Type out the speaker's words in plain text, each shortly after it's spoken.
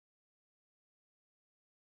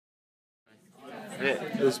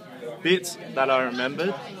It was bits that I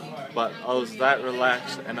remembered, but I was that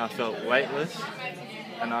relaxed and I felt weightless,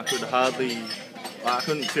 and I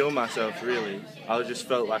couldn't feel myself really. I just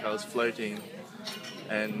felt like I was floating,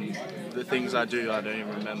 and the things I do, I don't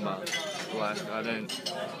even remember. Like, I don't...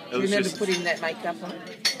 Do you remember putting that makeup on?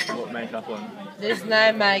 What makeup on? There's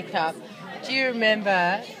no makeup. Do you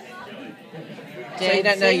remember So you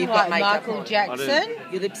don't know you've got like makeup Michael on? Jackson?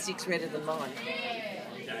 Your lipstick's redder than mine.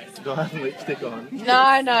 Do I have lipstick on?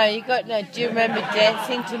 No, you got no. Do you remember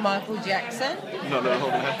dancing to Michael Jackson? Not at all.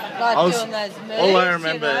 Like doing those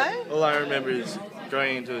moves, all I remember is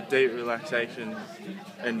going into a deep relaxation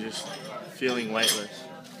and just feeling weightless.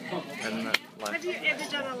 And that, like, have you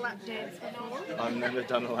ever done a lap dance before? I've never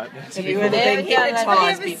done a lap dance Have before. you ever been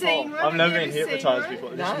hypnotised before? I've never been hypnotised before.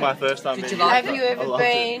 This is my first time being Have you ever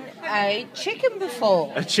been a chicken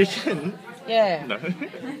before? A chicken? Yeah. No.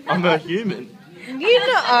 I'm a human. You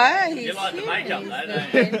know, he's You like the makeup though,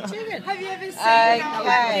 don't you? Have you ever seen how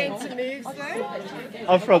lap dancer moves though?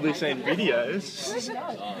 I've probably seen videos.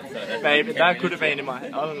 Maybe that could have been in my... I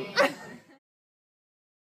don't know.